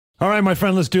All right, my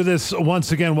friend, let's do this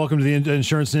once again. Welcome to the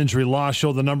Insurance and Injury Law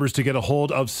Show. The numbers to get a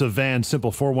hold of Sivan,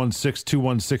 simple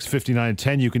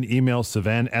 416-216-5910. You can email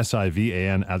Sivan,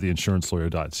 S-I-V-A-N, at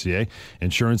theinsurancelawyer.ca.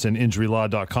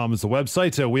 Insuranceandinjurylaw.com is the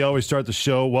website. We always start the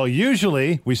show. Well,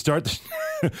 usually we start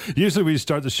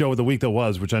the show with the week that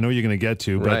was, which I know you're going to get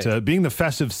to. But Right. Being the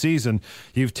festive season,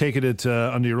 you've taken it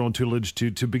under your own tutelage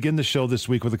to begin the show this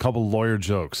week with a couple lawyer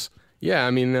jokes. Yeah,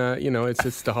 I mean,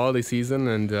 it's the holiday season,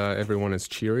 and everyone is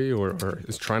cheery or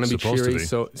is trying to be Supposed to cheery. be.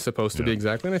 So supposed to be,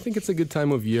 exactly. And I think it's a good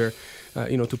time of year,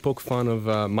 to poke fun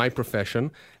of my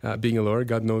profession, being a lawyer.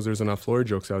 God knows there's enough lawyer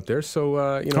jokes out there. So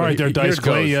All right, there, Dice it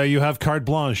Clay, goes. you have carte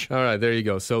blanche. All right, there you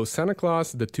go. So Santa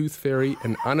Claus, the Tooth Fairy,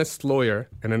 an honest lawyer,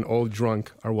 and an old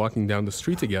drunk are walking down the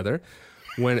street together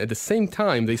when at the same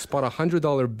time they spot a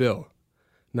 $100 bill.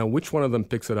 Now, which one of them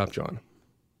picks it up, John?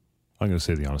 I'm going to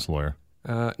say the honest lawyer.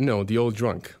 No, the old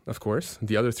drunk, of course.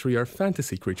 The other three are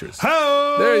fantasy creatures.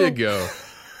 Ho! There you go.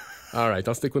 All right,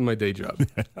 I'll stick with my day job,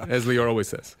 as Lior always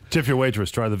says. Tip your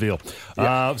waitress, try the veal.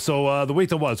 Yeah. So the week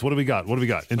that was, what do we got?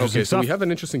 Interesting Okay, so stuff? we have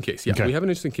an interesting case. Yeah, Okay. we have an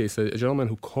interesting case. A gentleman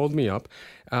who called me up.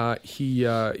 He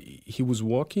was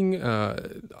walking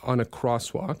on a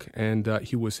crosswalk, and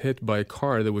he was hit by a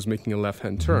car that was making a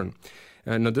left-hand turn.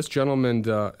 Now, this gentleman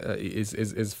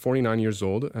is 49 years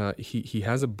old. He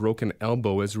has a broken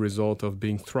elbow as a result of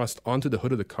being thrust onto the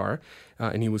hood of the car,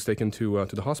 and he was taken to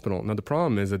the hospital. Now, the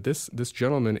problem is that this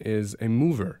gentleman is a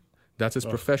mover. That's his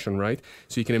profession, right?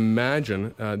 So you can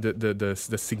imagine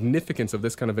the significance of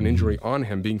this kind of an injury on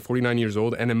him, being 49 years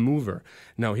old and a mover.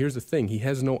 Now, here's the thing. He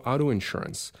has no auto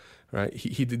insurance. Right,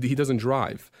 he doesn't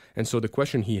drive, and so the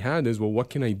question he had is, well, what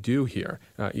can I do here?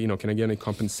 Can I get any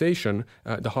compensation?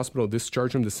 The hospital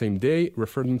discharged him the same day,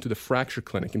 referred him to the fracture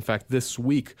clinic. In fact, this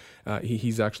week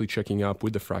he's actually checking up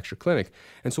with the fracture clinic.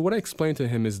 And so what I explained to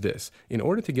him is this: in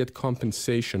order to get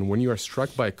compensation when you are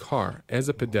struck by a car as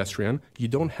a pedestrian, you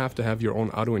don't have to have your own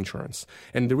auto insurance.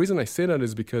 And the reason I say that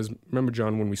is because, remember,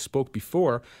 John, when we spoke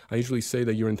before, I usually say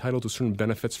that you're entitled to certain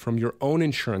benefits from your own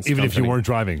insurance Even if you company. weren't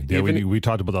driving. Yeah, Even- we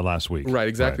talked about that last week. Right,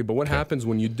 exactly. Right. But what happens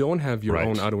when you don't have your Right.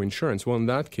 own auto insurance? Well, in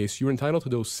that case, you're entitled to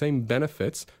those same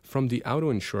benefits from the auto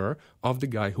insurer of the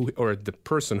guy or the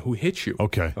person who hit you.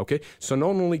 Okay. Okay. So not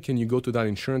only can you go to that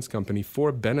insurance company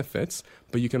for benefits,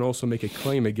 but you can also make a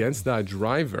claim against that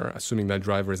driver, assuming that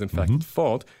driver is in fact at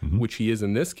fault, which he is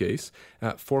in this case,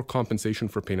 for compensation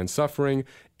for pain and suffering,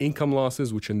 income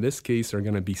losses, which in this case are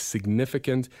going to be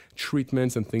significant,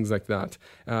 treatments and things like that.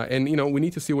 And we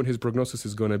need to see what his prognosis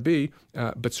is going to be,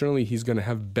 but certainly he's going to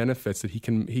have benefits that he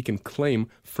can claim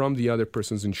from the other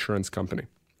person's insurance company.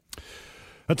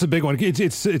 That's a big one.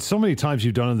 It's so many times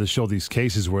you've done on the show these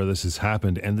cases where this has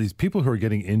happened, and these people who are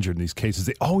getting injured in these cases,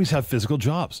 they always have physical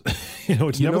jobs.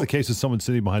 It's never the case of someone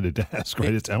sitting behind a desk,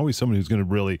 right? It's always someone who's going to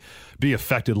really be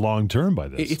affected long term by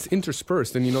this. It's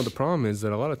interspersed, and the problem is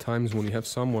that a lot of times when you have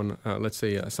someone, let's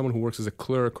say someone who works as a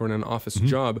clerk or in an office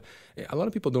job, a lot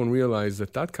of people don't realize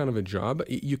that kind of a job,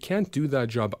 you can't do that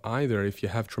job either if you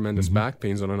have tremendous back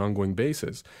pains on an ongoing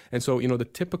basis. And so, the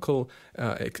typical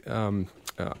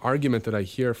argument that I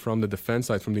hear from the defense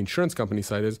side, from the insurance company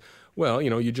side is, well,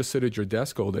 you just sit at your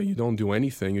desk all day, you don't do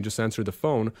anything, you just answer the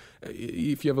phone.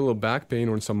 If you have a little back pain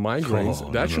or some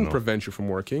migraines, that shouldn't prevent you from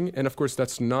working. And of course,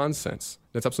 that's nonsense.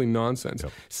 That's absolutely nonsense.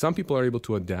 Yep. Some people are able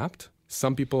to adapt.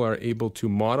 Some people are able to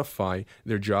modify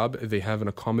their job. They have an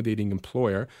accommodating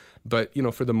employer. But,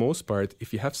 for the most part,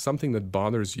 if you have something that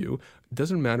bothers you, it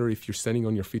doesn't matter if you're standing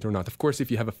on your feet or not. Of course,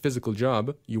 if you have a physical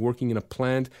job, you're working in a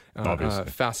plant,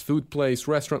 fast food place,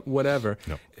 restaurant, whatever,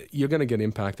 you're going to get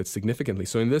impacted significantly.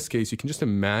 So in this case, you can just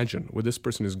imagine what this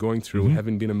person is going through,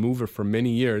 having been a mover for many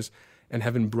years and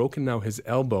having broken now his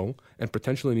elbow and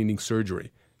potentially needing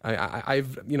surgery.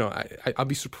 I'll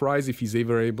be surprised if he's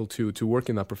ever able to work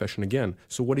in that profession again.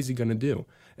 So what is he going to do?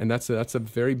 And that's a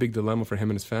very big dilemma for him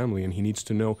and his family, and he needs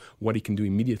to know what he can do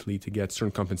immediately to get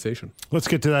certain compensation. Let's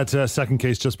get to that second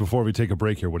case just before we take a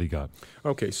break here. What do you got?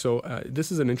 Okay, so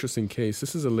this is an interesting case.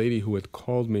 This is a lady who had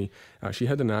called me. She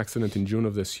had an accident in June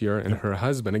of this year, and her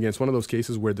husband, again, it's one of those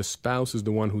cases where the spouse is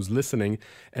the one who's listening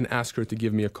and asked her to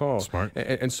give me a call. Smart.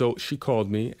 And so she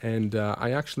called me, and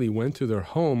I actually went to their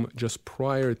home just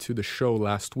prior to the show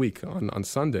last week on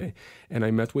Sunday, and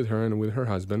I met with her and with her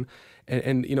husband.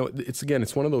 And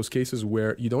it's one of those cases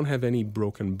where you don't have any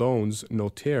broken bones, no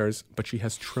tears, but she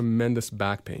has tremendous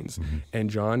back pains. And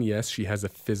John, yes, she has a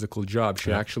physical job.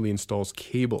 She actually installs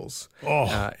cables.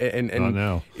 Not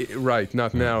now. Right,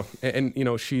 not now. And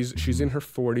she's in her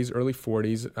 40s, early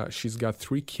 40s. She's got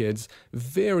 3 kids.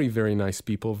 Very, very nice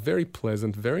people. Very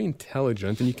pleasant. Very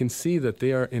intelligent. And you can see that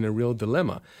they are in a real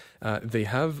dilemma. They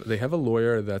have a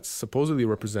lawyer that's supposedly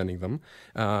representing them,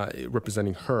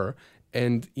 representing her.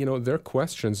 And, their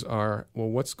questions are, well,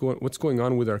 what's going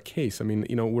on with our case? I mean,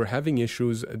 we're having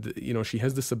issues. She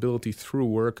has disability through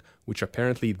work, which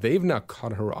apparently they've now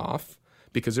cut her off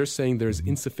because they're saying there's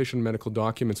insufficient medical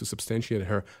documents to substantiate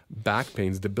her back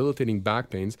pains, debilitating back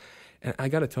pains. And I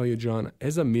got to tell you, John,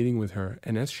 as I'm meeting with her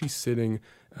and as she's sitting,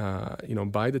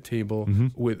 by the table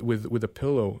with a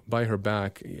pillow by her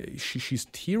back, she's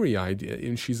teary-eyed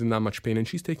and she's in not much pain and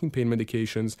she's taking pain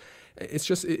medications. It's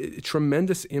just a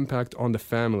tremendous impact on the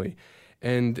family.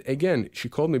 And again, she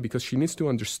called me because she needs to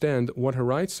understand what her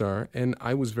rights are. And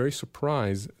I was very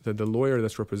surprised that the lawyer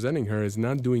that's representing her is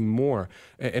not doing more.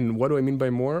 And what do I mean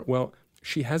by more? Well,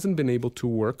 she hasn't been able to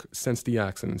work since the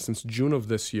accident, since June of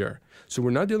this year. So we're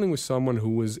not dealing with someone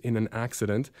who was in an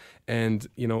accident and,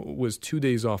 was 2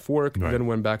 days off work, right, then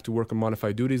went back to work on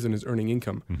modified duties and is earning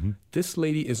income. Mm-hmm. This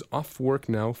lady is off work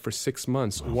now for 6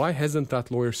 months. Oh. Why hasn't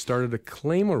that lawyer started a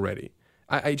claim already?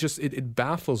 It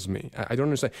baffles me. I don't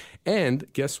understand. And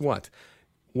guess what?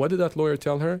 What did that lawyer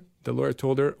tell her? The lawyer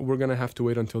told her, we're going to have to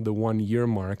wait until the 1 year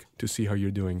mark to see how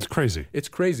you're doing. It's crazy. It's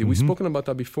crazy. Mm-hmm. We've spoken about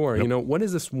that before. Yep. What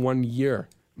is this 1 year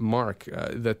mark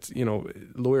that,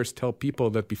 lawyers tell people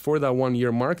that before that 1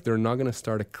 year mark, they're not going to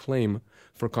start a claim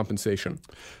for compensation?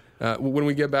 When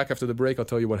we get back after the break, I'll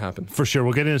tell you what happened. For sure.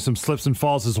 We'll get into some slips and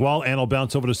falls as well, and I'll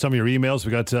bounce over to some of your emails.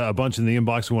 We got a bunch in the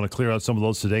inbox. We want to clear out some of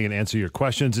those today and answer your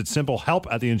questions. It's simple,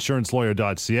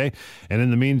 help@theinsurancelawyer.ca. And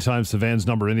in the meantime, Sivan's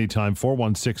number anytime,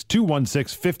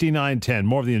 416-216-5910.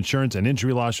 More of the Insurance and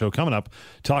Injury Law Show coming up.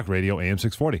 Talk Radio AM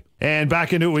 640. And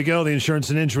back into it we go. The Insurance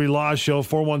and Injury Law Show,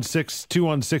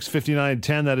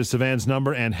 416-216-5910. That is Sivan's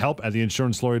number, and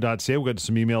help@theinsurancelawyer.ca. We'll get to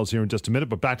some emails here in just a minute,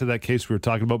 but back to that case we were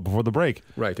talking about before the break.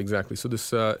 Right, exactly. So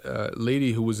this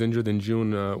lady who was injured in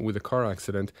June with a car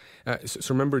accident.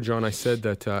 So remember, John, I said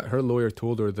that her lawyer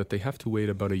told her that they have to wait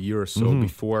about a year or so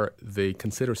before they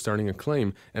consider starting a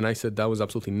claim. And I said that was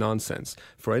absolutely nonsense.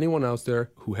 For anyone out there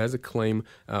who has a claim,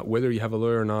 whether you have a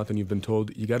lawyer or not, and you've been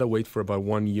told you got to wait for about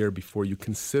 1 year before you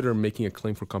consider making a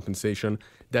claim for compensation,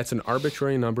 that's an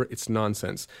arbitrary number. It's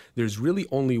nonsense. There's really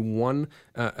only one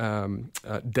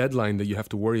deadline that you have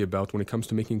to worry about when it comes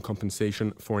to making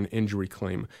compensation for an injury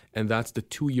claim, and that's the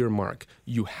 2 year mark.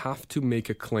 You have to make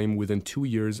a claim within 2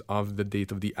 years of the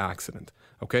date of the accident.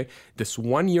 Okay? This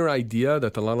 1 year idea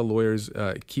that a lot of lawyers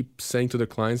keep saying to their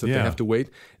clients that they have to wait,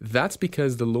 that's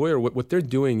because the lawyer, what they're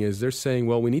doing is they're saying,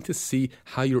 well, we need to see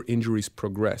how your injuries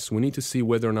progress. We need to see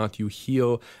whether or not you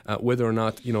heal, whether or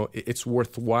not, it's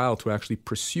worthwhile to actually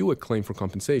pursue a claim for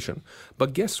compensation.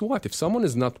 But guess what? If someone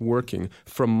is not working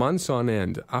for months on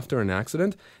end after an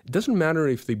accident, it doesn't matter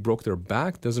if they broke their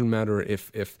back, doesn't matter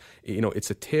if it's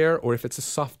a tear or if it's a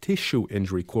soft tissue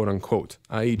injury, quote unquote,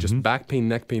 i.e. just back pain,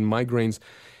 neck pain, migraines.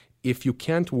 If you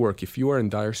can't work, if you are in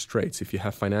dire straits, if you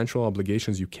have financial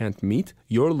obligations you can't meet,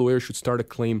 your lawyer should start a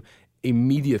claim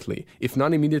immediately. If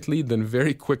not immediately, then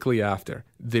very quickly after.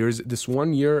 There's this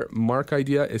 1 year mark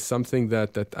idea is something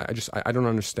that I don't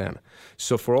understand.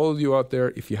 So for all of you out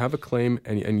there, if you have a claim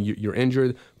and you're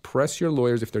injured, press your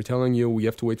lawyers. If they're telling you we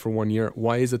have to wait for 1 year,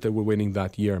 why is it that we're waiting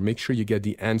that year? Make sure you get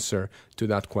the answer to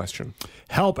that question.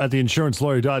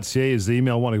 Help@theinsurancelawyer.ca is the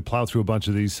email. I want to plow through a bunch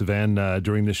of these, Sivan,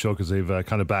 during this show because they've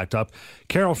kind of backed up.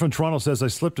 Carol from Toronto says, I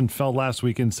slipped and fell last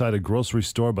week inside a grocery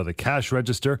store by the cash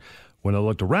register. When I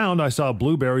looked around, I saw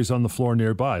blueberries on the floor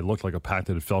nearby. It looked like a pack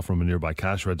that had fell from a nearby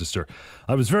cash register.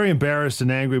 I was very embarrassed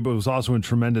and angry, but was also in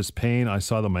tremendous pain. I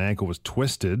saw that my ankle was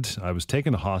twisted. I was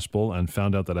taken to hospital and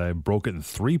found out that I broke it in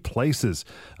 3 places.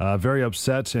 Very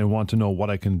upset and want to know what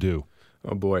I can do.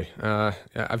 Oh boy,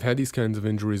 I've had these kinds of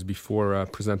injuries before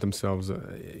present themselves.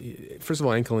 First of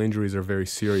all, ankle injuries are very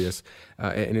serious,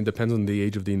 and it depends on the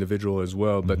age of the individual as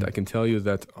well. But I can tell you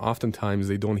that oftentimes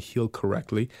they don't heal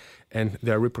correctly, and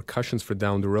there are repercussions for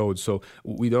down the road. So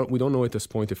we don't know at this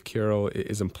point if Carol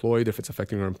is employed, if it's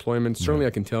affecting her employment. Certainly,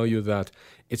 I can tell you that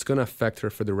it's going to affect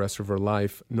her for the rest of her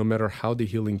life, no matter how the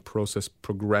healing process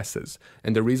progresses.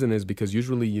 And the reason is because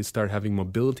usually you start having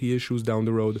mobility issues down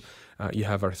the road. You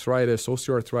have arthritis,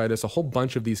 osteoarthritis, a whole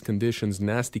bunch of these conditions,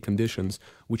 nasty conditions,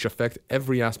 which affect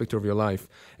every aspect of your life.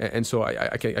 And so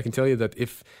I can tell you that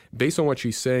if, based on what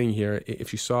she's saying here,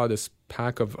 if she saw this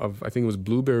pack of I think it was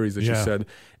blueberries that she said,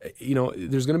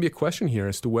 there's going to be a question here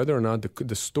as to whether or not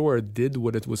the store did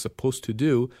what it was supposed to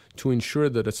do to ensure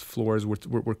that its floors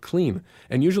were clean.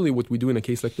 And usually what we do in a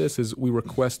case like this is we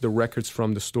request the records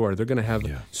from the store. They're going to have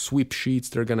sweep sheets.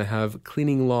 They're going to have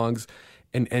cleaning logs.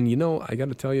 And I got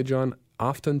to tell you, John,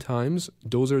 oftentimes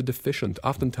those are deficient.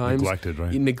 Oftentimes Neglected,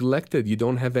 right? Neglected. You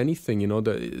don't have anything.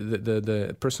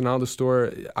 The personnel of the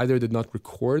store either did not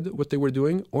record what they were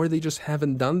doing, or they just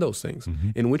haven't done those things.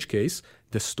 In which case,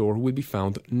 the store would be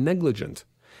found negligent.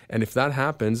 And if that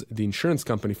happens, the insurance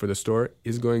company for the store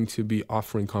is going to be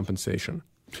offering compensation.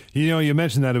 You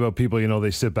mentioned that about people,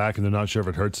 they sit back and they're not sure if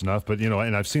it hurts enough. But,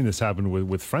 and I've seen this happen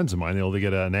with friends of mine. They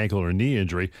get an ankle or a knee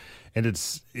injury. And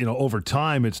it's, over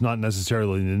time, it's not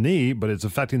necessarily the knee, but it's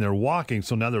affecting their walking.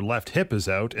 So now their left hip is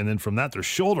out. And then from that, their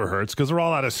shoulder hurts because they're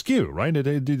all out of skew, right?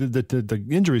 The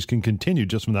injuries can continue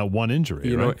just from that one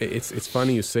injury. It's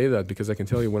funny you say that, because I can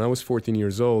tell you, when I was 14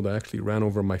 years old, I actually ran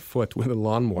over my foot with a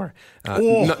lawnmower.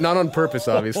 Not on purpose,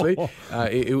 obviously.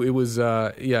 It was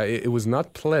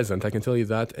not pleasant, I can tell you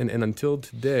that. And until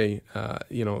today,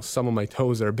 some of my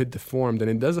toes are a bit deformed,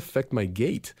 and it does affect my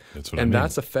gait.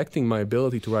 That's affecting my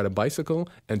ability to ride a bicycle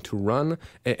and to run.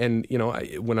 And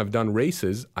when I've done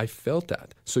races, I felt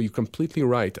that. So you're completely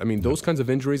right. I mean, those kinds of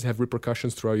injuries have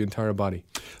repercussions throughout your entire body.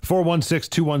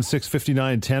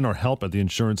 416-216-5910 or help at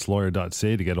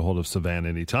theinsurancelawyer.ca to get a hold of Sivan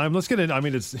anytime. Let's get in. I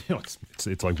mean, it's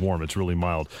like warm. It's really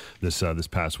mild this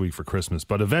past week for Christmas,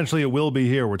 but eventually it will be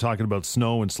here. We're talking about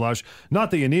snow and slush.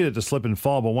 Not that you need it to slip and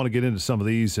fall, but I want to get into some of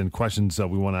these and questions that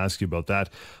we want to ask you about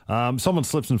that. Someone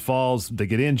slips and falls, they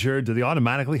get injured. Do they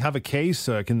automatically have a case?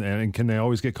 Can they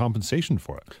always get compensation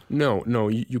for it? No,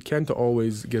 you can't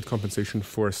always get compensation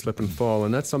for a slip and fall,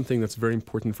 and that's something that's very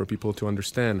important for people to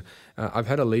understand. I've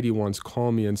had a lady once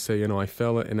call me and say, I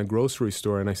fell in a grocery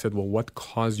store, and I said, well, what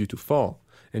caused you to fall?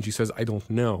 And she says, I don't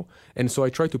know. And so I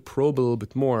tried to probe a little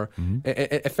bit more.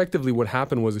 Effectively, what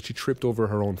happened was that she tripped over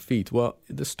her own feet. Well,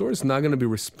 the store is not going to be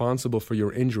responsible for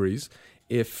your injuries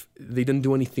if they didn't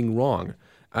do anything wrong.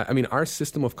 I mean, our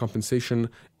system of compensation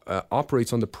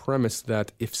operates on the premise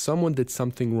that if someone did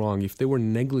something wrong, if they were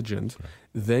negligent,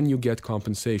 then you get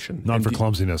compensation. Not for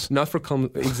clumsiness. Not for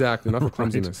exactly, not for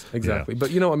clumsiness. Right. Exactly. Yeah.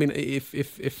 But if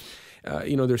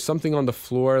there's something on the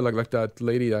floor, like that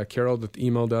lady Carol that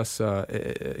emailed us,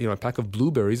 a pack of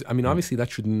blueberries. I mean, obviously that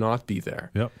should not be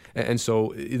there. Yep. And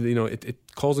so it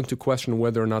calls into question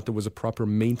whether or not there was a proper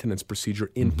maintenance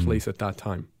procedure in place at that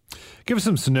time. Give us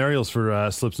some scenarios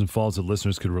for slips and falls that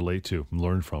listeners could relate to and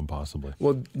learn from, possibly.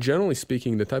 Well, generally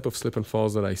speaking, the type of slip and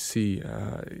falls that I see,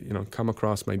 come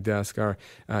across my desk are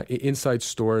inside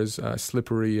stores,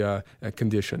 slippery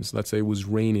conditions. Let's say it was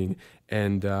raining,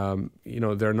 and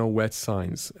there are no wet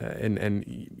signs, and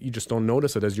you just don't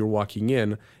notice it as you're walking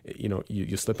in.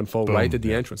 You slip and fall. Boom, right at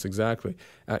the entrance. Exactly.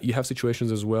 You have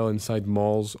situations as well inside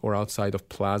malls or outside of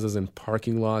plazas and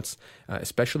parking lots,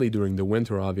 especially during the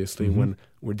winter, obviously, when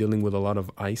we're dealing with a lot of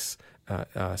ice,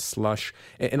 slush,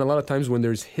 and a lot of times when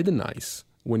there's hidden ice,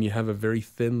 when you have a very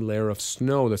thin layer of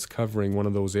snow that's covering one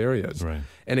of those areas. Right.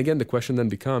 And again, the question then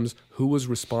becomes, who was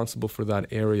responsible for that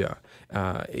area?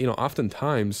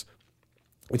 Oftentimes,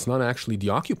 it's not actually the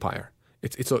occupier.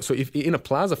 So if in a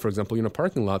plaza, for example, in a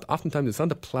parking lot, oftentimes it's not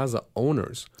the plaza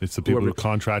owners. It's the people who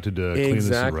contracted to clean this.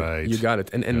 Right. You got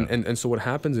it. And so what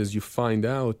happens is you find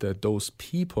out that those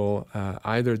people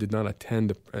either did not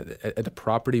attend at the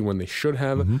property when they should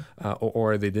have,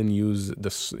 or they didn't use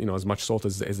as much salt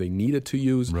as they needed to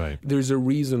use. Right. There's a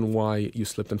reason why you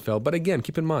slipped and fell. But again,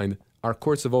 keep in mind, our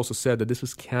courts have also said that this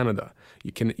is Canada.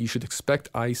 You should expect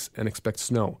ice and expect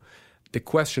snow. The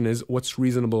question is what's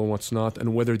reasonable and what's not,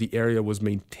 and whether the area was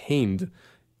maintained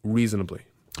reasonably.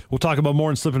 We'll talk about more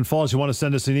in slip and falls. You want to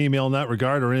send us an email in that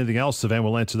regard or anything else, Sivan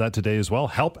will answer that today as well.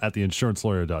 Help at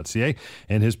theinsurancelawyer.ca.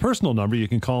 And his personal number, you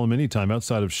can call him anytime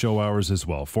outside of show hours as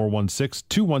well.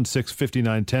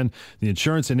 416-216-5910. The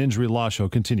Insurance and Injury Law Show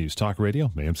continues. Talk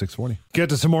Radio, AM 640. Get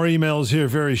to some more emails here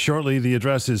very shortly. The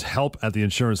address is help at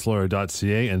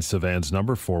theinsurancelawyer.ca and Sivan's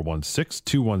number,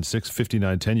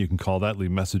 416-216-5910. You can call that, leave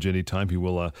a message anytime. He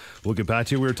will we'll get back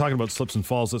to you. We were talking about slips and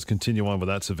falls. Let's continue on with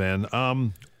that,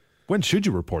 Sivan. When should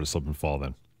you report a slip and fall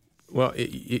then? Well,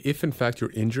 if in fact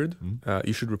you're injured,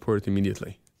 you should report it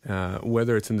immediately.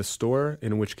 Whether it's in the store,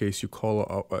 in which case you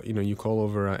call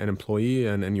over an employee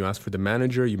and you ask for the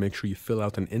manager. You make sure you fill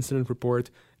out an incident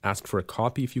report. Ask for a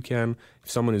copy if you can.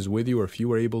 If someone is with you, or if you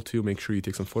were able to, make sure you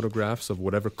take some photographs of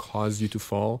whatever caused you to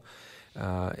fall.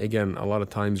 Again, a lot of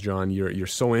times, John, you're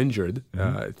so injured,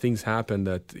 things happen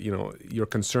that your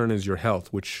concern is your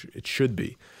health, which it should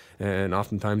be. And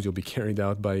oftentimes you'll be carried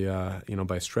out by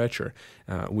a stretcher,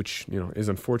 which is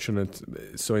unfortunate.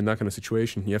 So in that kind of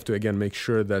situation, you have to again make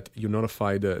sure that you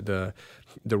notify the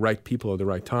right people at the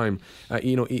right time.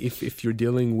 If you're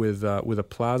dealing with a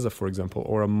plaza, for example,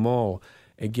 or a mall,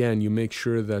 again, you make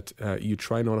sure that you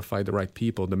try notify the right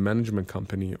people, the management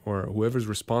company or whoever's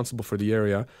responsible for the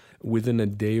area within a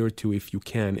day or two if you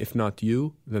can. If not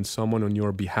you, then someone on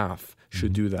your behalf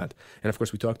should do that. And of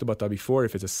course, we talked about that before.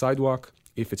 If it's a sidewalk,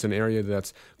 if it's an area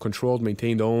that's controlled,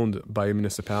 maintained, owned by a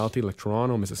municipality like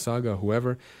Toronto, Mississauga,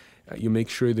 whoever, you make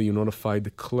sure that you notify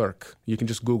the clerk. You can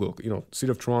just Google, City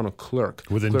of Toronto clerk.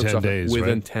 Within Clerk's 10 office. days,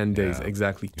 Within right? 10 days, Yeah.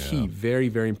 exactly. Key, Yeah. very,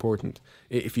 very important.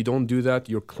 If you don't do that,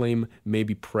 your claim may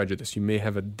be prejudiced. You may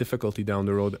have a difficulty down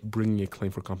the road bringing a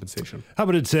claim for compensation. How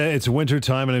about it's winter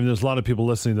time, and I mean, there's a lot of people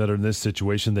listening that are in this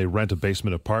situation. They rent a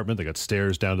basement apartment. They got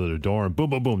stairs down to their door, and boom,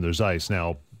 boom, boom, there's ice.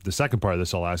 Now, the second part of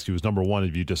this I'll ask you is, number one,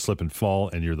 if you just slip and fall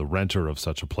and you're the renter of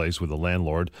such a place with a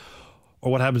landlord,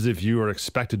 or what happens if you are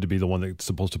expected to be the one that's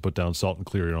supposed to put down salt and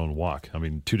clear your own walk? I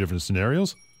mean, two different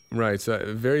scenarios? Right. So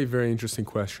a very, very interesting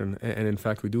question. And in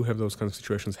fact, we do have those kinds of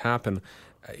situations happen.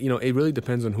 It really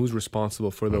depends on who's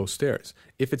responsible for those stairs.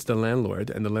 If it's the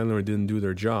landlord and the landlord didn't do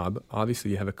their job,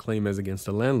 obviously you have a claim as against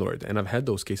the landlord. And I've had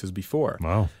those cases before.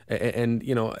 Wow. And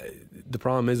the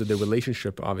problem is that the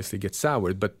relationship obviously gets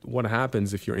soured. But what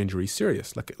happens if your injury is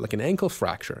serious, like an ankle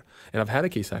fracture? And I've had a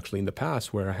case actually in the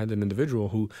past where I had an individual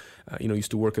who,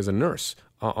 used to work as a nurse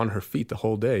on her feet the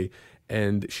whole day.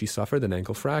 And she suffered an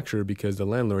ankle fracture because the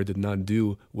landlord did not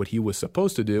do what he was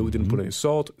supposed to do. He didn't put any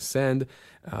salt, sand,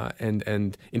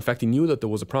 and in fact, he knew that there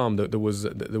was a problem. There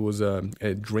was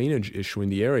a drainage issue in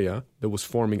the area that was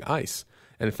forming ice.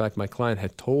 And in fact, my client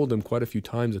had told him quite a few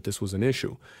times that this was an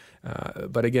issue.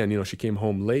 But again, she came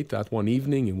home late that one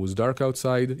evening. It was dark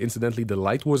outside. Incidentally, the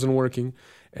light wasn't working.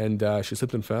 And she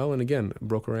slipped and fell and again,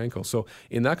 broke her ankle. So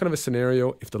in that kind of a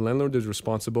scenario, if the landlord is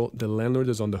responsible, the landlord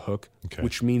is on the hook,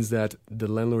 which means that the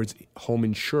landlord's home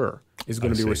insurer is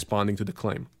going to be responding to the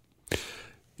claim.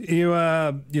 What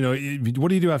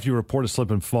do you do after you report a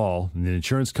slip and fall? And the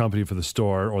insurance company for the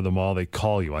store or the mall, they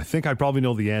call you. I think I probably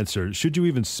know the answer. Should you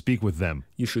even speak with them?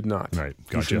 You should not. Right.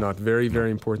 Gotcha. You should not. Very,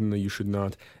 very important that you should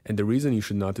not. And the reason you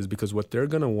should not is because what they're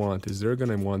going to want is they're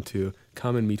going to want to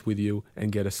come and meet with you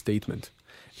and get a statement.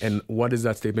 And what is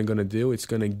that statement going to do? It's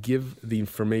going to give the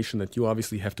information that you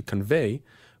obviously have to convey.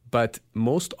 But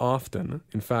most often,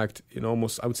 in fact,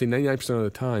 almost, I would say 99% of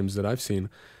the times that I've seen,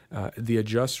 the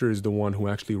adjuster is the one who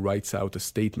actually writes out a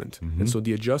statement. And so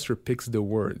the adjuster picks the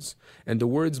words. And the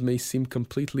words may seem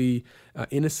completely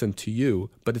innocent to you,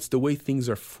 but it's the way things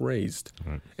are phrased.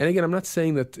 Right. And again, I'm not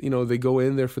saying that, they go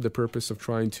in there for the purpose of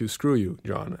trying to screw you,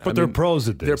 John. But they're pros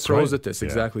at this, They're pros right? at this, Yeah.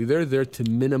 exactly. They're there to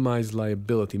minimize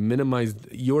liability, minimize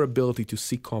your ability to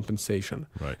seek compensation.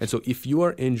 Right. And so if you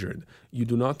are injured, you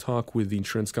do not talk with the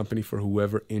insurance company for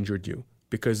whoever injured you,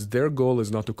 because their goal is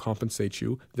not to compensate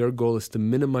you. Their goal is to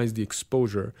minimize the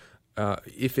exposure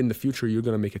if in the future you're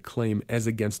going to make a claim as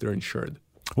against their insured.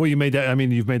 Well, you've made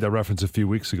that reference a few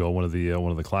weeks ago. One of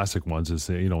the classic ones is,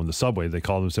 in the subway, they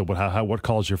call them and say, what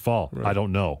caused your fall? Right. I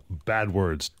don't know. Bad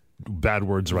words right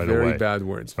away. Very bad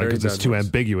words. Because it's too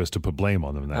ambiguous to put blame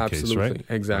on them in that case, right?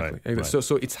 Exactly. Right.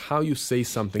 So it's how you say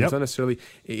something. Yep. It's not necessarily,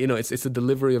 it's the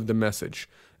delivery of the message.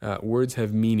 Words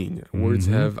have meaning. Words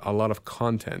have a lot of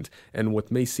content. And what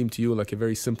may seem to you like a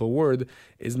very simple word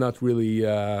is not really,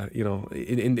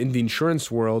 in the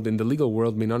insurance world, in the legal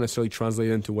world, may not necessarily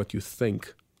translate into what you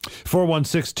think.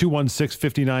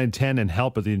 416-216-5910 and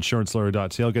help at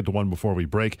theinsurancelawyer.ca. I'll get to one before we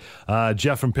break.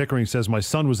 Jeff from Pickering says, my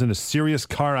son was in a serious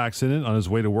car accident on his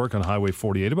way to work on Highway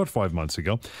 48 about 5 months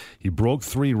ago. He broke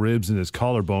 3 ribs in his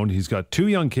collarbone. He's got 2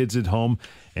 young kids at home,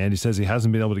 and he says he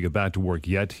hasn't been able to get back to work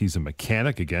yet. He's a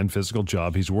mechanic, again, physical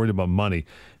job. He's worried about money,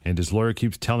 and his lawyer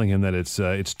keeps telling him that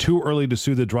it's too early to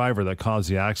sue the driver that caused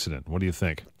the accident. What do you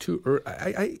think? Too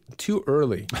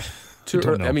early.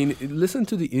 I mean, listen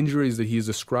to the injuries that he's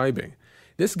describing.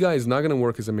 This guy is not going to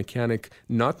work as a mechanic,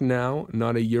 not now,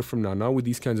 not a year from now, not with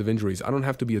these kinds of injuries. I don't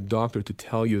have to be a doctor to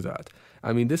tell you that.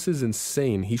 I mean, this is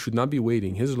insane. He should not be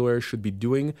waiting. His lawyer should be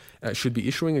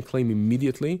issuing a claim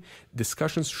immediately.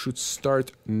 Discussions should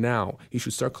start now. He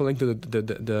should start collecting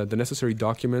the necessary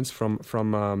documents from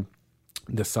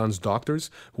the son's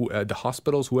doctors, the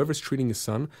hospitals, whoever's treating his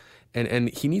son. And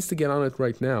he needs to get on it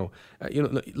right now.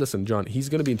 Listen, John, he's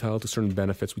going to be entitled to certain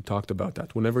benefits. We talked about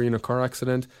that. Whenever you're in a car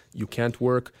accident, you can't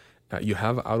work, you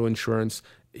have auto insurance,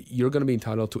 you're going to be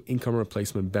entitled to income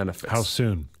replacement benefits. How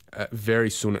soon? Very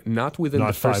soon. Not within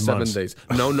the first 7 days.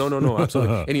 No,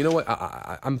 absolutely. And you know what?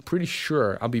 I'm pretty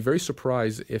sure, I'll be very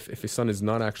surprised if his son is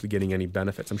not actually getting any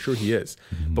benefits. I'm sure he is.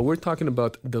 Mm-hmm. But we're talking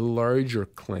about the larger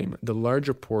claim, the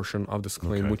larger portion of this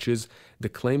claim, which is the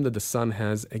claim that the son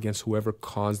has against whoever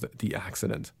caused the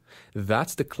accident.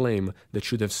 That's the claim that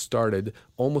should have started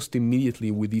almost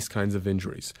immediately with these kinds of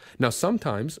injuries. Now,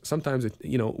 sometimes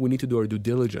we need to do our due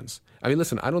diligence. I mean,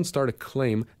 listen, I don't start a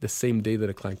claim the same day that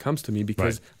a client comes to me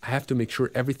because I have to make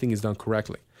sure everything is done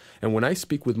correctly. And when I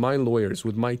speak with my lawyers,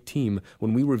 with my team,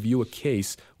 when we review a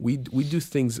case, we do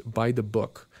things by the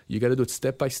book. You got to do it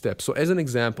step by step. So as an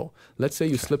example, let's say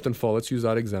you slipped and fall. Let's use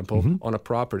that example on a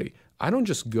property. I don't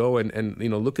just go and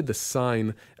look at the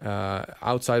sign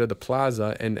outside of the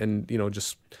plaza and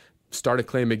just start a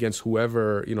claim against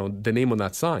whoever, the name on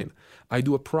that sign. I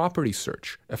do a property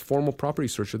search, a formal property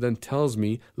search that then tells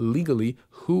me legally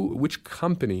which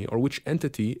company or which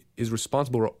entity is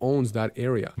responsible or owns that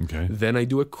area. Okay. Then I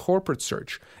do a corporate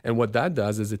search. And what that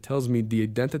does is it tells me the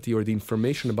identity or the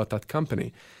information about that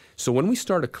company. So when we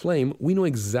start a claim, we know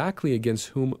exactly against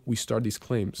whom we start these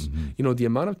claims. The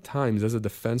amount of times as a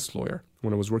defense lawyer,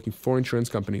 when I was working for insurance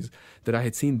companies, that I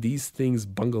had seen these things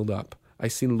bungled up.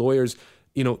 I've seen lawyers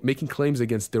making claims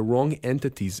against the wrong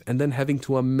entities and then having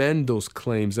to amend those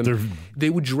claims. And they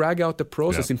would drag out the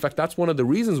process. Yeah. In fact, that's one of the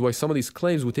reasons why some of these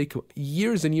claims would take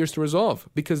years and years to resolve,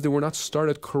 because they were not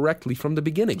started correctly from the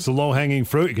beginning. It's a low-hanging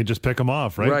fruit. You can just pick them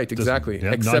off, right? Right, exactly.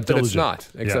 Except that it's not.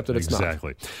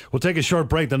 Exactly. We'll take a short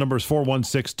break. The number is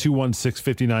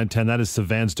 416-216-5910. That is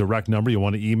Sivan's direct number. You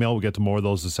want to email. We'll get to more of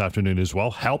those this afternoon as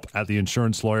well.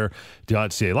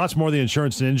 help@theinsurancelawyer.ca. Lots more of the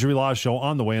Insurance and Injury Law Show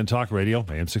on the way on Talk Radio,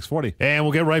 AM 640. And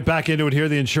we'll get right back into it here,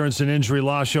 the Insurance and Injury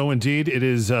Law Show. Indeed, it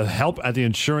is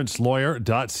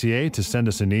help@theinsurancelawyer.ca to send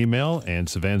us an email, and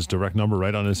Sivan's direct number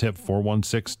right on his hip,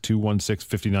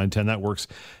 416-216-5910. That works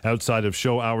outside of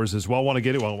show hours as well. Want to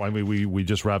get it? Well, I mean, we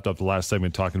just wrapped up the last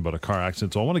segment talking about a car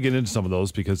accident, so I want to get into some of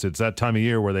those because it's that time of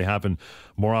year where they happen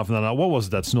more often than not. What was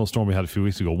it, that snowstorm we had a few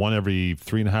weeks ago? One every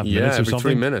 3.5 minutes or something? Yeah, every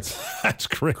 3 minutes. That's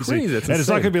crazy. That's and insane. it's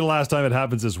not going to be the last time it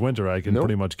happens this winter. I can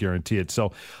pretty much guarantee it.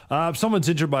 So if someone's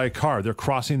injured by a car, they're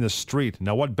crossing the street.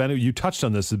 Now, what benefit? You touched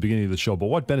on this at the beginning of the show, but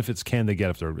what benefits can they get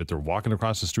if they're walking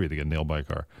across the street, they get nailed by a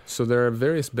car? So there are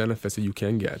various benefits that you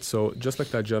can get. So just like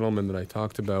that gentleman that I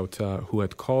talked about who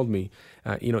had called me,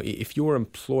 if you were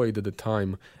employed at the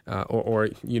time or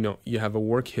you have a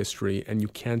work history and you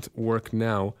can't work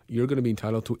now, you're going to be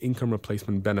entitled to income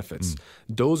replacement benefits.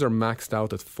 Those are maxed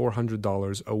out at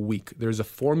 $400 a week. There's a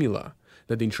formula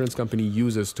that the insurance company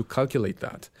uses to calculate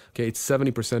that. Okay, it's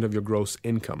 70% of your gross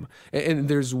income. And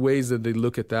there's ways that they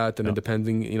look at that, and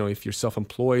depending, if you're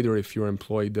self-employed or if you're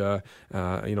employed, by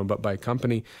a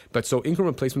company. But so income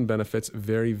replacement benefits,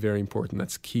 very, very important.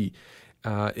 That's key.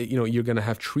 You're going to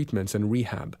have treatments and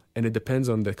rehab, and it depends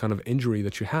on the kind of injury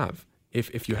that you have.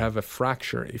 If you have a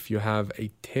fracture, if you have a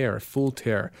tear, full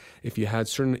tear, if you had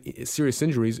certain serious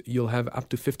injuries, you'll have up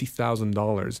to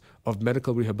 $50,000 of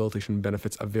medical rehabilitation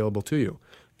benefits available to you.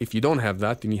 If you don't have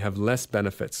that, then you have less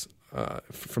benefits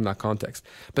from that context.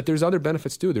 But there's other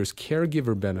benefits too. There's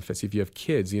caregiver benefits if you have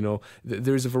kids.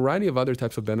 There's a variety of other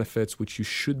types of benefits which you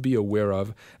should be aware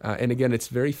of. And again, it's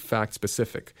very fact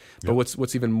specific. But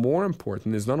what's even more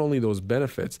important is not only those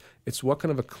benefits, it's what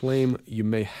kind of a claim you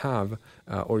may have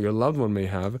or your loved one may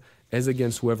have as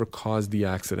against whoever caused the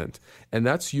accident. And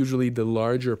that's usually the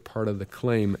larger part of the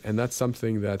claim. And that's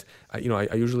something that, I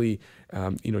usually,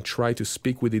 try to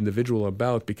speak with the individual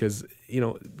about because,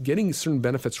 getting certain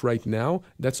benefits right now,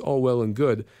 that's all well and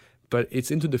good. But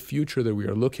it's into the future that we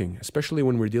are looking, especially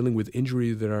when we're dealing with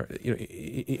injuries that are,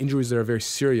 injuries that are very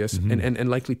serious and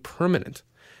likely permanent.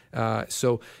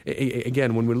 So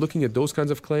again, when we're looking at those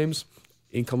kinds of claims,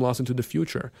 income loss into the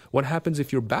future. What happens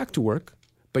if you're back to work,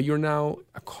 but you're now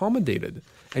accommodated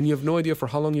and you have no idea for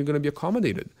how long you're going to be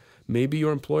accommodated? Maybe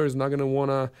your employer is not going to want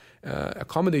to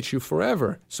accommodate you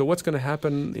forever. So what's going to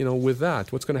happen, with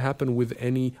that? What's going to happen with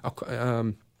any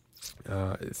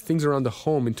things around the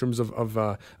home in terms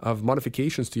of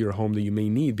modifications to your home that you may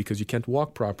need because you can't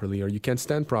walk properly or you can't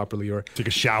stand properly or take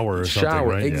a shower or something,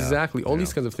 right? Exactly. All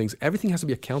these kinds of things. Everything has to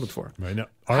be accounted for. Right now,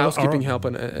 housekeeping help,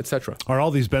 and etc. Are all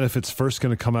these benefits first going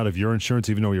to come out of your insurance,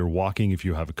 even though you're walking? If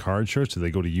you have a car insurance, do they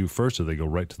go to you first, or do they go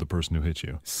right to the person who hit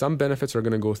you? Some benefits are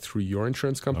going to go through your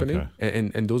insurance company,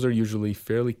 and those are usually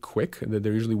fairly quick.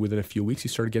 They're usually within a few weeks you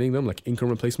start getting them, like income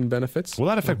replacement benefits. Will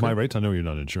that affect my rates? I know you're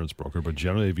not an insurance broker, but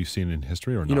generally, have you seen in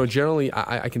history or not? Generally,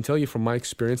 I can tell you from my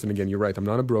experience, and again, you're right, I'm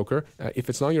not a broker. If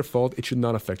it's not your fault, it should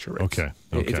not affect your rates. Okay.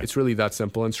 It's really that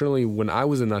simple. And certainly when I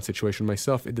was in that situation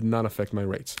myself, it did not affect my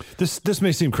rates. This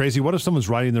may seem crazy. What if someone's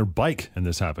riding their bike and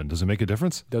this happened? Does it make a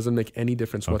difference? Doesn't make any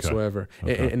difference whatsoever.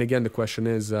 And again, the question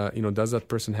is, does that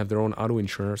person have their own auto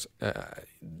insurance?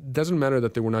 it doesn't matter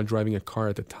that they were not driving a car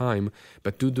at the time,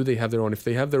 but do they have their own? If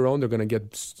they have their own, they're going to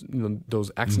get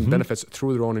those accident benefits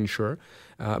through their own insurer.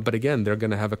 But again, they're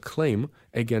going to have a claim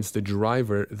against the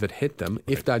driver that hit them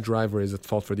if that driver is at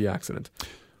fault for the accident.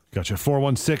 Gotcha.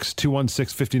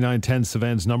 416-216-5910,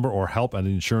 Savann's number, or help at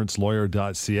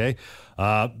insurancelawyer.ca.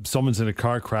 Someone's in a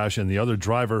car crash and the other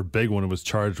driver, big one, was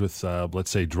charged with,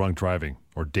 let's say, drunk driving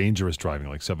or dangerous driving,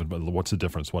 like 7. But what's the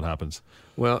difference? What happens?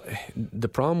 Well, the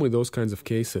problem with those kinds of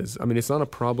cases, I mean, it's not a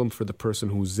problem for the person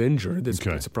who's injured.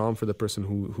 It's a problem for the person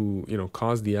who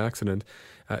caused the accident.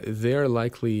 They've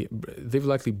likely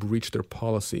breached their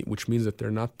policy, which means that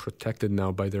they're not protected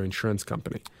now by their insurance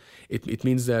company. It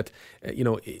means that,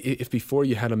 if before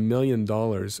you had $1 million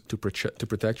to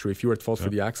protect you if you were at fault for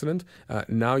the accident,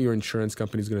 now your insurance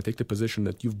company is going to take the position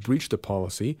that you've breached the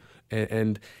policy,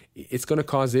 and it's going to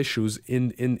cause issues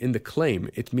in the claim.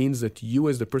 It means that you,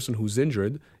 as the person who's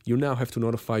injured, you now have to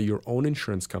notify your own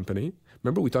insurance company.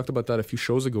 Remember, we talked about that a few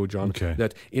shows ago, John,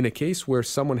 that in a case where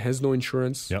someone has no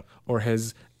insurance or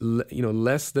has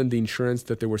less than the insurance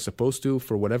that they were supposed to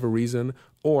for whatever reason,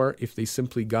 or if they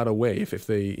simply got away, if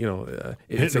they,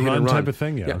 it's hit and run type of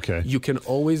thing, you can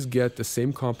always get the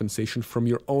same compensation from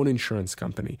your own insurance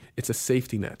company. It's a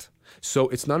safety net. So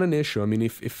it's not an issue. I mean,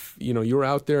 if you're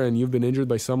out there and you've been injured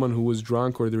by someone who was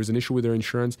drunk or there is an issue with their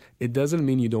insurance, it doesn't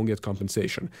mean you don't get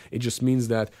compensation. It just means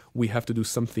that we have to do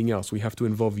something else. We have to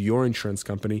involve your insurance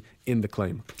company in the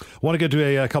claim. I want to get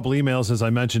to a couple emails, as I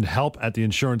mentioned, help at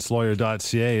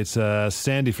theinsurancelawyer.ca. It's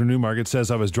Sandy from Newmarket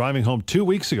says, I was driving home 2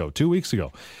 weeks ago,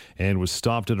 and was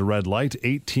stopped at a red light.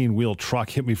 18-wheel truck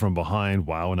hit me from behind.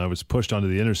 Wow. And I was pushed onto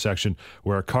the intersection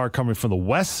where a car coming from the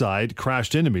west side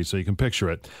crashed into me, so you can picture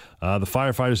it. The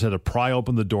firefighters had to pry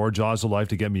open the door, jaws of life,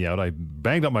 to get me out. I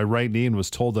banged up my right knee and was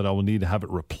told that I will need to have it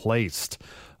replaced.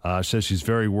 She says she's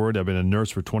very worried. I've been a nurse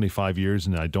for 25 years,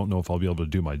 and I don't know if I'll be able to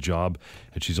do my job.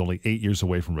 And she's only 8 years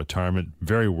away from retirement.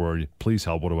 Very worried. Please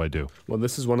help. What do I do? Well,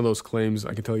 this is one of those claims,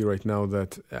 I can tell you right now,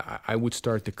 that I would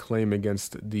start the claim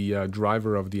against the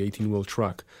driver of the 18-wheel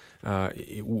truck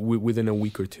within a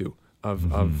week or two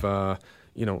of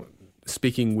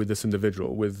speaking with this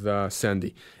individual, with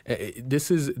Sandy. This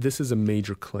is a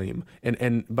major claim.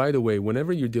 And by the way,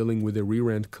 whenever you're dealing with a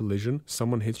rear-end collision,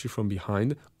 someone hits you from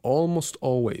behind, almost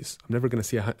always, I'm never going to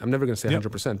say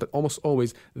 100%, but almost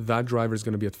always that driver is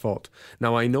going to be at fault.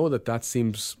 Now, I know that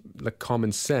seems like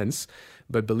common sense,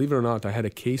 but believe it or not, I had a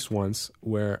case once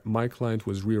where my client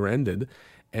was rear-ended,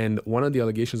 and one of the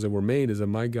allegations that were made is that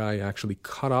my guy actually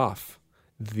cut off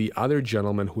the other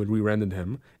gentleman who had rear-ended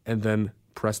him and then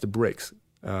press the brakes,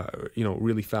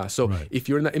 really fast. So if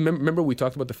you're not, remember we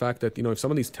talked about the fact that, if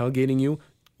somebody's tailgating you,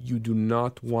 you do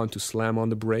not want to slam on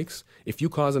the brakes. If you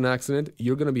cause an accident,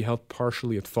 you're going to be held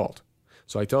partially at fault.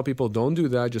 So I tell people, don't do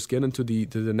that. Just get into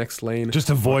the next lane.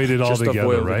 Just avoid it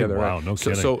altogether, right? Wow, no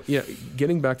kidding. So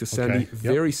getting back to Sandy,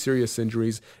 very serious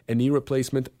injuries, a knee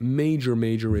replacement, major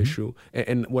issue.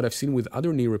 And what I've seen with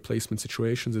other knee replacement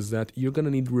situations is that you're going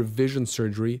to need revision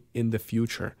surgery in the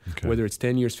future. Whether it's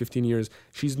 10 years, 15 years,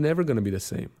 she's never going to be the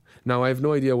same. Now, I have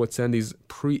no idea what Sandy's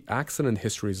pre-accident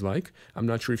history is like. I'm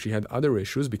not sure if she had other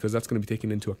issues, because that's going to be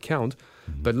taken into account.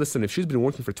 But listen, if she's been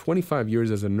working for 25 years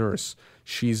as a nurse,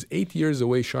 she's 8 years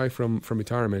away shy from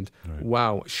retirement.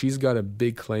 Wow, she's got a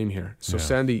big claim here. So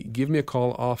Sandy, give me a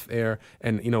call off air,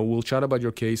 and we'll chat about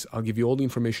your case. I'll give you all the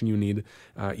information you need.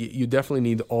 You definitely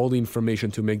need all the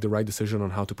information to make the right decision on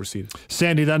how to proceed.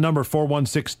 Sandy, that number,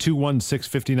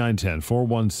 416-216-5910,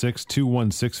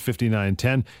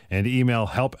 416-216-5910, and email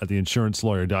help at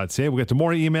theinsurancelawyer.ca. We'll get to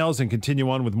more emails and continue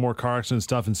on with more car accident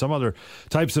stuff and some other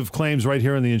types of claims right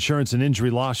here on the Insurance and Injury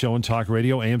Law Show on Talk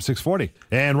Radio AM 640.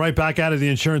 And right back at it, the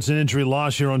Insurance and Injury Law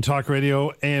Show on Talk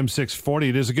Radio AM 640.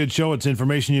 It is a good show. It's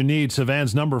information you need.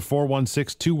 Savann's number,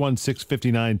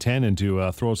 416-216-5910. And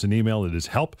to throw us an email, it is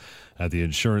help at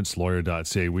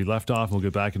theinsurancelawyer.ca. We left off, and we'll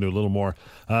get back into a little more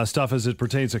stuff as it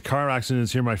pertains to car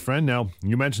accidents here, my friend. Now,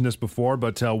 you mentioned this before,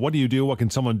 but what do you do? What can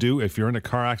someone do if you're in a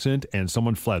car accident and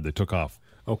someone fled? They took off.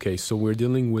 Okay, so we're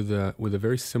dealing with a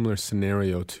very similar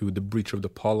scenario to the breach of the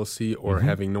policy or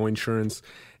having no insurance.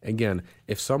 Again,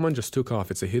 if someone just took off,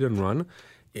 it's a hit and run.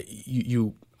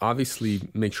 You obviously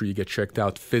make sure you get checked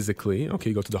out physically.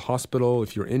 Okay, you go to the hospital.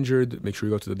 If you're injured, make sure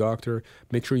you go to the doctor.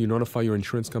 Make sure you notify your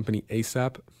insurance company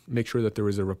ASAP. Make sure that there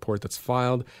is a report that's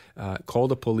filed. Call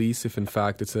the police if, in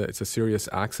fact, it's a serious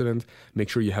accident. Make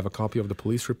sure you have a copy of the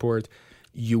police report.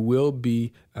 You will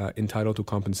be entitled to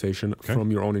compensation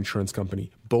from your own insurance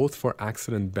company, both for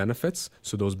accident benefits,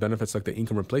 so those benefits like the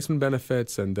income replacement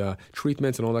benefits and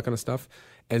treatments and all that kind of stuff,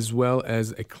 as well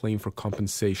as a claim for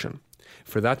compensation.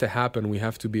 For that to happen, we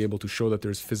have to be able to show that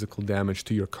there's physical damage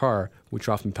to your car, which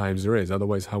oftentimes there is.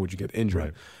 Otherwise, how would you get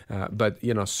injured? But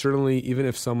certainly, even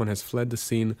if someone has fled the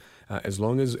scene, as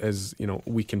long as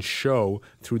we can show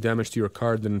through damage to your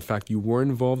car that in fact you were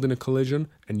involved in a collision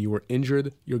and you were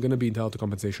injured, you're going to be entitled to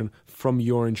compensation from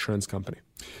your insurance company.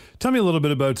 Tell me a little bit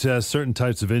about certain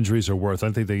types of injuries are worth. I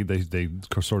think they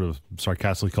sort of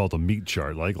sarcastically call it a meat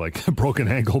chart, like broken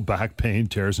ankle, back pain,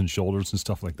 tears in shoulders and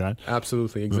stuff like that.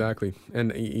 Absolutely, exactly.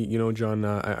 And John,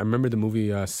 I remember the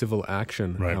movie Civil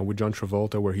Action with John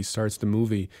Travolta, where he starts the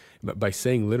movie by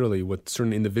saying literally what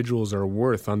certain individuals are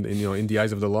worth in the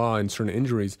eyes of the law and certain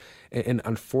injuries. And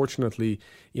unfortunately,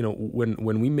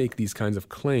 when we make these kinds of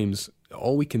claims,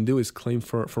 all we can do is claim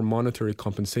for monetary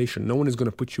compensation. No one is going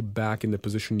to put you back in the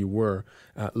position you were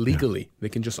legally. They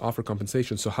can just offer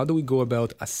compensation. So how do we go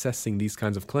about assessing these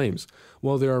kinds of claims?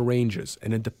 Well, there are ranges,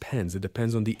 and it depends. It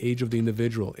depends on the age of the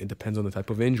individual. It depends on the type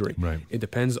of injury. It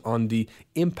depends on the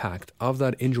impact of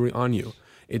that injury on you.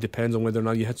 It depends on whether or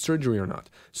not you had surgery or not.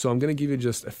 So I'm going to give you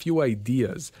just a few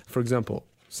ideas. For example,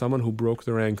 someone who broke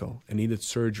their ankle and needed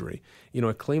surgery,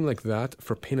 a claim like that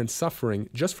for pain and suffering,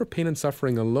 just for pain and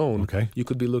suffering alone, you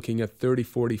could be looking at $30,000,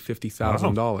 $40,000,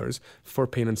 $50,000 for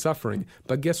pain and suffering.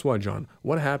 But guess what, John?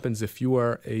 What happens if you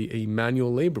are a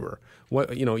manual laborer?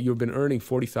 You've been earning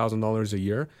 $40,000 a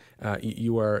year.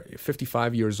 You are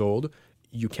 55 years old.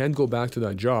 You can't go back to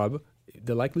that job.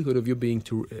 The likelihood of you being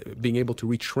able to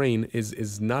retrain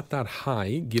is not that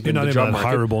high given the job market. You're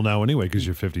not even hireable now anyway because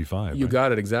you're 55. You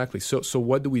got it, exactly. So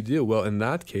what do we do? Well, in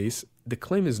that case, the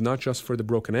claim is not just for the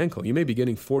broken ankle. You may be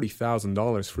getting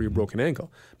 $40,000 for your broken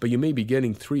ankle, but you may be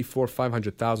getting $300,000,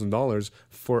 $400,000, $500,000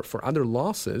 for other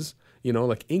losses,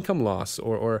 like income loss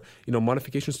or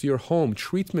modifications to your home,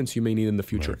 treatments you may need in the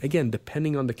future. Again,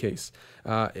 depending on the case.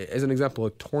 As an example,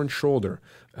 a torn shoulder,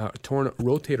 a torn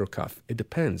rotator cuff. It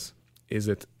depends. Is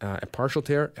it a partial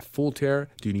tear, a full tear?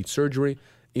 Do you need surgery?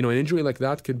 An injury like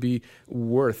that could be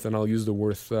worth, and I'll use the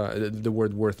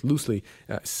word worth loosely,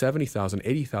 $70,000,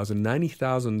 $80,000,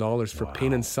 $90,000 for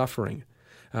pain and suffering.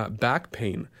 Back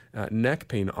pain, neck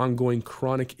pain, ongoing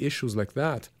chronic issues like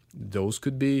that. Those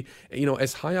could be,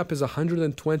 as high up as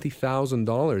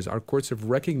 $120,000. Our courts have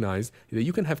recognized that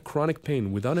you can have chronic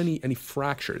pain without any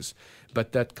fractures,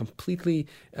 but that completely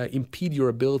impede your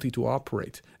ability to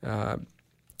operate.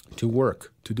 To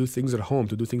work, to do things at home,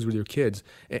 to do things with your kids.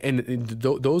 And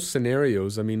those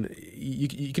scenarios, I mean,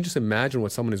 you can just imagine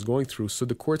what someone is going through. So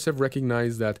the courts have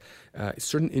recognized that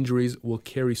certain injuries will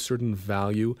carry certain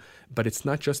value, but it's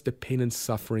not just the pain and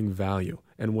suffering value.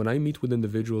 And when I meet with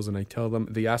individuals and I tell them,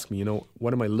 they ask me,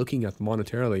 what am I looking at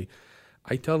monetarily?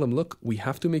 I tell them, look, we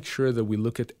have to make sure that we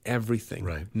look at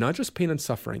everything, not just pain and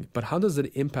suffering, but how does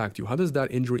it impact you? How does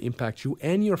that injury impact you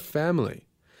and your family?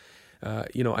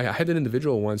 I had an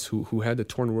individual once who had a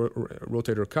torn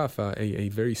rotator cuff, a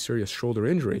very serious shoulder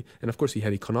injury. And of course, he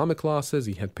had economic losses,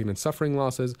 he had pain and suffering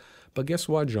losses. But guess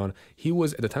what, John? He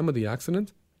was, at the time of the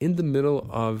accident, in the middle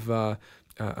of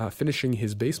finishing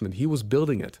his basement. He was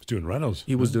building it. He was doing renos.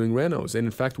 He was doing renos. And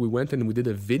in fact, we went and we did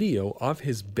a video of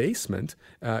his basement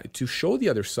to show the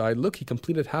other side, look, he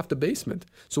completed half the basement.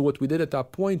 So what we did at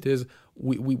that point is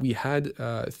we had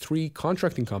 3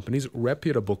 contracting companies,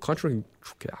 reputable contracting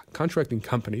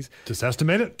companies. Just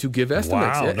estimate it? To give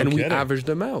estimates. Wow, and we averaged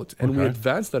them out. And we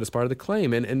advanced that as part of the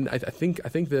claim. And I think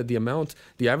that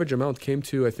the average amount came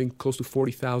to, I think, close to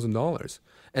 $40,000.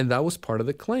 And that was part of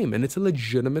the claim. And it's a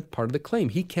legitimate part of the claim.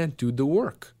 He can't do the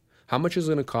work. How much is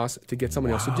it going to cost to get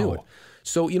someone else to do it?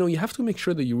 So, you have to make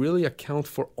sure that you really account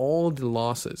for all the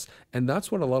losses. And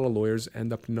that's what a lot of lawyers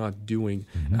end up not doing.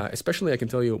 Especially, I can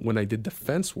tell you, when I did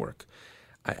defense work,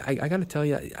 I got to tell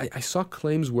you, I saw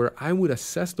claims where I would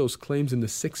assess those claims in the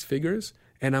 6 figures,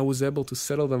 and I was able to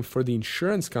settle them for the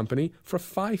insurance company for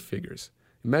 5 figures.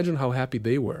 Imagine how happy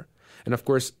they were. And of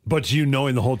course... But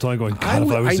knowing the whole time going, God,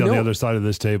 if I was on the other side of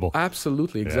this table.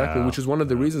 Absolutely, exactly, which is one of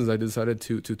the reasons I decided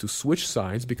to switch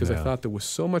sides, because I thought there was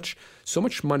so much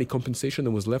money, compensation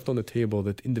that was left on the table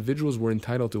that individuals were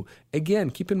entitled to. Again,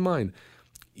 keep in mind,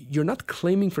 you're not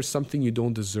claiming for something you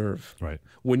don't deserve. Right.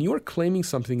 When you're claiming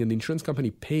something and the insurance company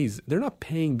pays, they're not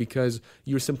paying because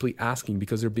you're simply asking,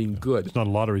 because they're being good. It's not a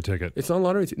lottery ticket. It's not a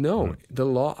lottery ticket. No, the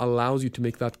law allows you to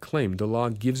make that claim. The law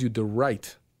gives you the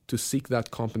right to seek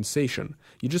that compensation.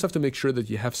 You just have to make sure that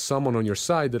you have someone on your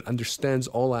side that understands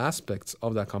all aspects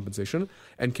of that compensation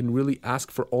and can really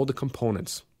ask for all the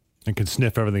components. And can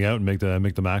sniff everything out and make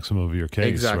the maximum of your case,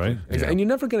 exactly. right? Exactly. And you're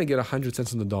never going to get 100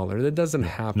 cents on the dollar. That doesn't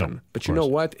happen. No, but you know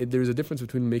what? There's a difference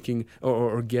between making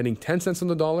or getting 10 cents on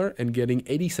the dollar and getting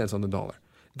 80 cents on the dollar.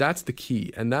 That's the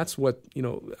key. And that's what,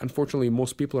 unfortunately,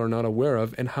 most people are not aware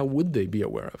of. And how would they be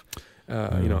aware of?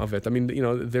 of it. I mean,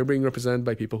 they're being represented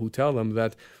by people who tell them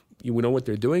that we know what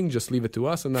they're doing, just leave it to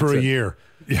us, and that's for a it. year.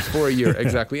 For a year,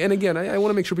 exactly. And again, I want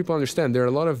to make sure people understand there are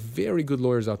a lot of very good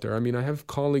lawyers out there. I mean, I have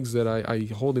colleagues that I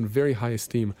hold in very high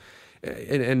esteem,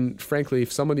 and frankly,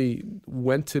 if somebody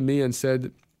went to me and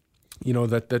said,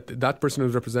 that person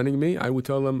who's representing me, I would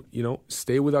tell them,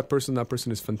 stay with that person. That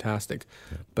person is fantastic.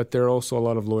 Yeah. But there are also a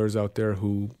lot of lawyers out there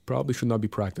who probably should not be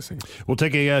practicing. We'll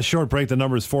take a short break. The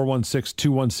number is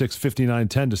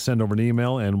 416-216-5910 to send over an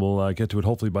email, and we'll get to it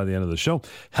hopefully by the end of the show.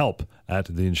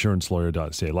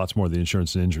 help@theinsurancelawyer.ca. Lots more of the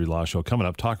Insurance and Injury Law Show coming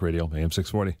up. Talk Radio, AM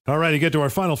 640. All right, to get to our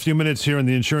final few minutes here in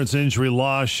the Insurance and Injury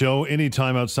Law Show.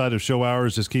 Anytime outside of show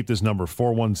hours, just keep this number,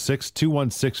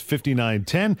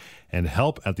 416-216-5910, and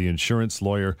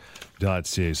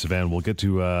help@theinsurancelawyer.ca. Sivan, we'll get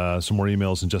to some more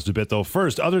emails in just a bit, though.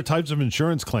 First, other types of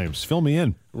insurance claims. Fill me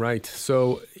in. Right.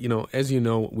 So, as you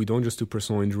know, we don't just do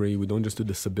personal injury. We don't just do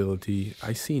disability.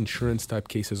 I see insurance type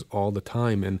cases all the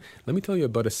time. And let me tell you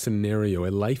about a scenario,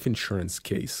 a life insurance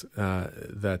case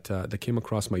that came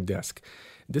across my desk.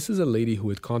 This is a lady who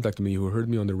had contacted me, who heard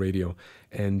me on the radio.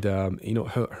 And,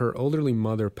 her elderly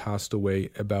mother passed away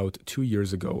about 2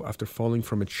 years ago after falling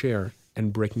from a chair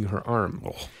and breaking her arm.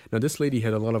 Oh. Now, this lady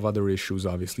had a lot of other issues,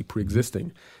 obviously,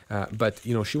 pre-existing. But,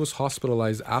 she was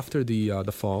hospitalized after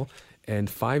the fall, and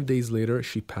 5 days later,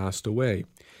 she passed away.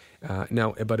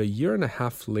 Now, about a year and a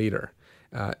half later,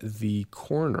 the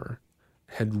coroner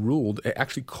had ruled,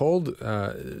 actually called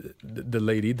the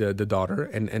lady, the daughter,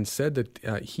 and said that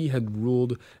he had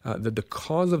ruled that the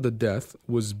cause of the death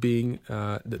was being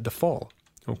the fall.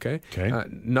 Okay?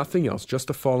 Nothing else, just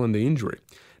the fall and the injury.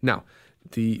 Now,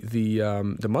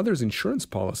 the mother's insurance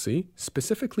policy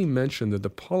specifically mentioned that the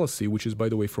policy, which is, by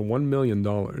the way, for $1 million,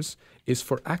 is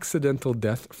for accidental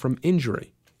death from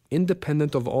injury,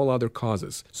 independent of all other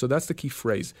causes. So that's the key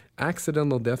phrase: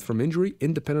 accidental death from injury,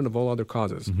 independent of all other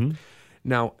causes. Mm-hmm.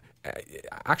 Now,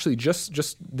 actually,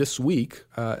 just this week,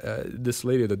 this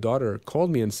lady, the daughter,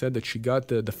 called me and said that she got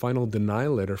the final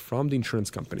denial letter from the insurance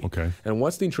company. Okay. And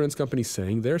what's the insurance company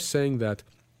saying? They're saying that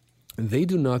they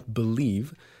do not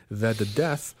believe that the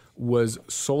death was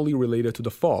solely related to the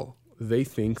fall. They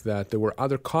think that there were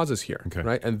other causes here,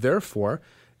 right? And therefore,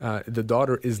 the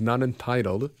daughter is not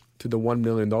entitled to the $1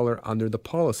 million under the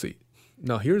policy.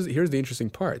 Now, here's the interesting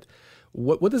part.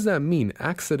 What does that mean?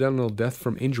 Accidental death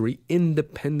from injury,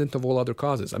 independent of all other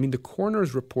causes. I mean, the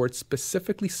coroner's report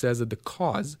specifically says that the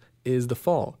cause is the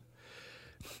fall.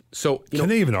 So, can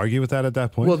they even argue with that at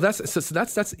that point? Well, that's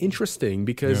interesting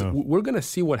because we're going to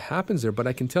see what happens there. But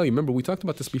I can tell you, remember, we talked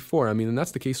about this before. I mean, and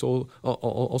that's the case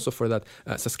also for that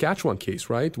Saskatchewan case,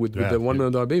 right? With the $1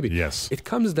 million baby. Yes. It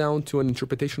comes down to an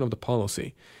interpretation of the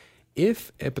policy.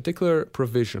 If a particular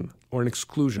provision or an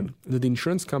exclusion that the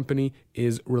insurance company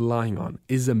is relying on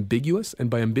is ambiguous, and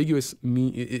by ambiguous,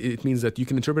 it means that you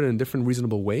can interpret it in different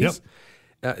reasonable ways,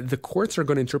 the courts are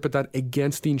going to interpret that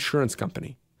against the insurance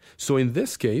company. So in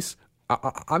this case,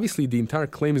 obviously the entire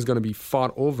claim is going to be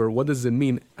fought over. What does it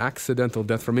mean, accidental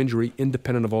death from injury,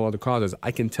 independent of all other causes?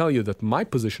 I can tell you that my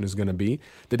position is going to be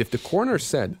that if the coroner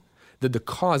said that the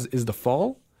cause is the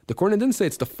fall, the coroner didn't say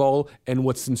it's the fall and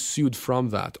what's ensued from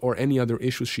that or any other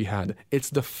issues she had. It's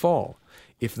the fall.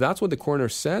 If that's what the coroner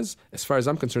says, as far as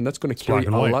I'm concerned, that's going to carry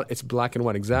a lot. It's black and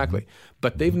white, exactly. Mm-hmm.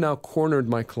 But they've now cornered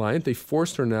my client. They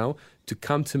forced her now to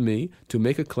come to me to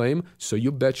make a claim. So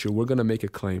you bet you we're going to make a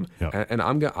claim. Yeah. And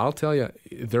I'll tell you,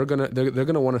 they're going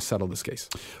to want to settle this case.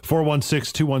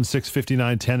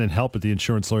 416-216-5910 and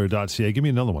help@theinsurancelawyer.ca. Give me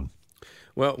another one.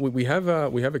 Well, we have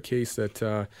a case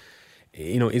that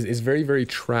is very, very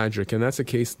tragic, and that's a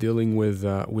case dealing with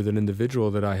an individual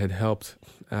that I had helped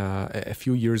a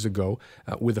few years ago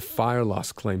with a fire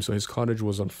loss claim. So his cottage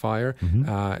was on fire,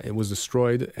 it was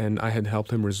destroyed, and I had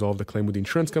helped him resolve the claim with the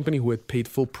insurance company, who had paid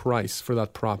full price for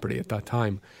that property at that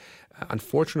time.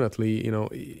 Unfortunately,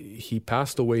 he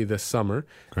passed away this summer.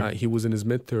 Okay. He was in his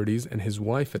mid-30s, and his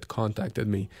wife had contacted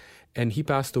me, and he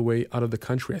passed away out of the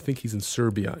country. I think he's in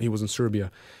Serbia. He was in Serbia.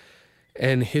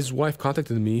 And his wife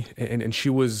contacted me, and she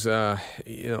was,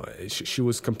 she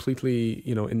was completely,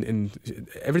 in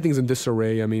everything's in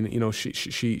disarray. I mean,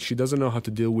 she doesn't know how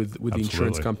to deal with the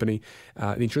insurance company.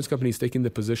 The insurance company is taking the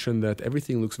position that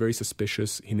everything looks very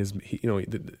suspicious. He's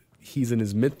in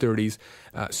his mid-30s.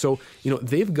 So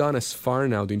they've gone as far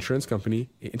now, the insurance company,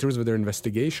 in terms of their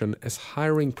investigation, as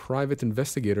hiring private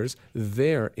investigators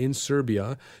there in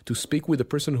Serbia to speak with the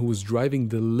person who was driving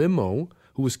the limo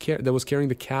that was carrying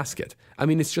the casket. I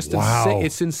mean, it's just insane.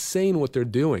 It's insane what they're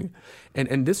doing.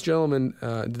 And this gentleman,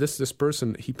 this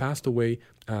person, he passed away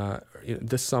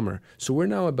this summer. So we're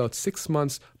now about 6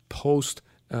 months post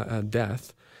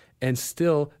death. and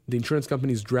still the insurance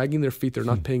company is dragging their feet. They're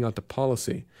not paying out the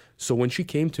policy. So when she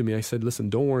came to me, I said, listen,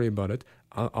 don't worry about it.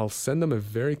 I'll send them a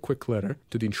very quick letter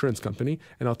to the insurance company,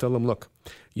 and I'll tell them, look,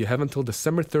 you have until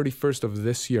December 31st of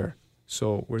this year.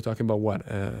 So we're talking about what?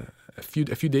 A few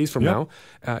days from now,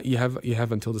 you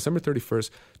have until December 31st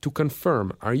to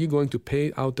confirm, are you going to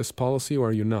pay out this policy or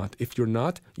are you not? If you're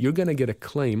not, you're going to get a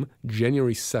claim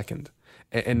January 2nd.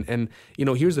 And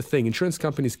here's the thing. Insurance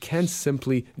companies can't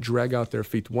simply drag out their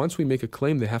feet. Once we make a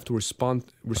claim, they have to respond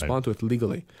to it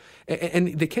legally.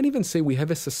 And they can't even say we have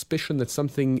a suspicion that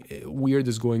something weird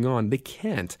is going on. They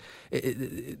can't.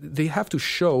 They have to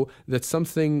show that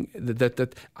something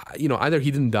that either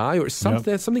he didn't die or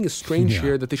something is strange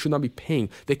here that they should not be paying.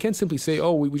 They can't simply say,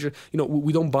 oh, we should,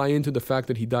 we don't buy into the fact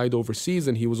that he died overseas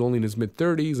and he was only in his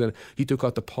mid-30s and he took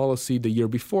out the policy the year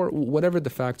before. Whatever the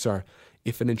facts are.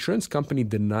 If an insurance company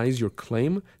denies your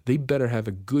claim, they better have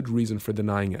a good reason for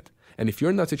denying it. And if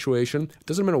you're in that situation, it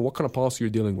doesn't matter what kind of policy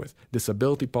you're dealing with,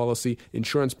 disability policy,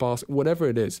 insurance policy, whatever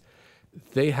it is,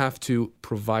 they have to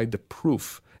provide the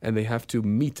proof and they have to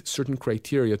meet certain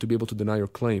criteria to be able to deny your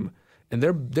claim. And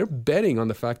they're betting on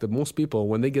the fact that most people,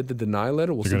 when they get the denial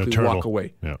letter, will simply walk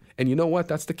away. Yeah. And you know what?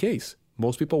 That's the case.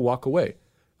 Most people walk away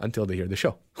until they hear the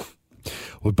show.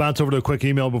 We'll bounce over to a quick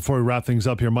email before we wrap things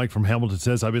up here. Mike from Hamilton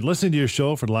says, I've been listening to your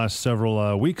show for the last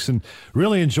several weeks and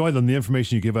really enjoy them. The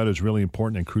information you give out is really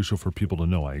important and crucial for people to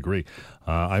know. I agree.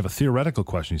 I have a theoretical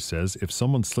question. He says, if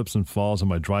someone slips and falls on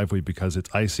my driveway because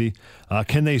it's icy,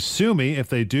 can they sue me? If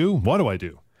they do, what do I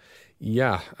do?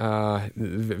 Yeah,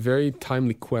 very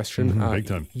timely question. Big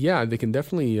time. Yeah, they can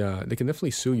definitely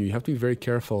sue you. You have to be very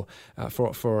careful.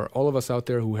 For all of us out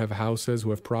there who have houses, who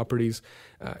have properties,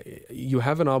 you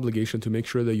have an obligation to make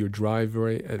sure that your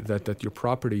driveway, that your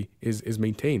property is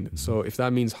maintained. Mm-hmm. So if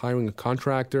that means hiring a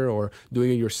contractor or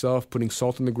doing it yourself, putting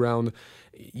salt in the ground,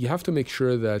 you have to make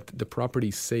sure that the property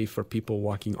is safe for people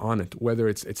walking on it. Whether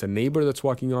it's a neighbor that's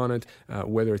walking on it,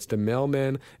 whether it's the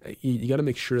mailman, you got to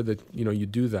make sure that you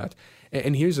do that.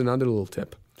 And here's another little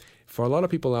tip. For a lot of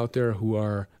people out there who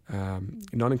are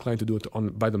not inclined to do it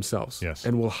by themselves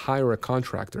and will hire a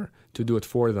contractor to do it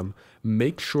for them,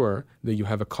 make sure that you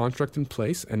have a contract in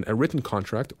place and a written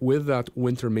contract with that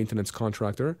winter maintenance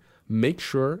contractor. Make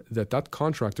sure that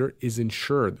contractor is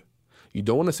insured. You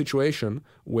don't want a situation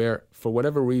where, for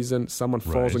whatever reason, someone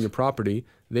falls on your property,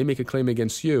 they make a claim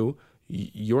against you,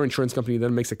 your insurance company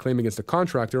then makes a claim against the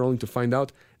contractor, only to find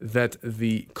out that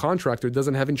the contractor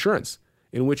doesn't have insurance,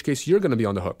 in which case you're going to be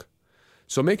on the hook.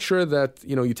 So make sure that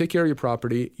you take care of your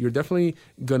property. You're definitely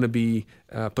going to be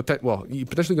you're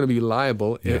potentially going to be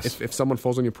liable if someone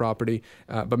falls on your property.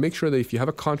 But make sure that if you have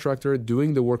a contractor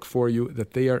doing the work for you,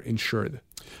 that they are insured.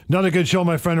 Another good show,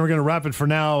 my friend. We're going to wrap it for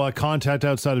now. Contact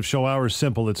outside of show hours.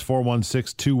 Simple. It's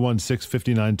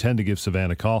 416-216-5910 to give Sivan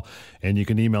a call. And you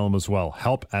can email him as well.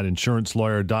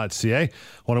 help@insurancelawyer.ca.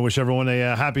 Want to wish everyone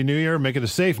a happy new year. Make it a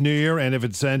safe new year. And if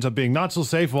it ends up being not so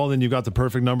safe, well, then you've got the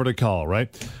perfect number to call, right?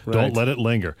 Don't let it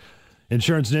linger.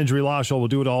 Insurance and Injury Law Show. We'll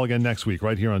do it all again next week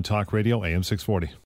right here on Talk Radio AM 640.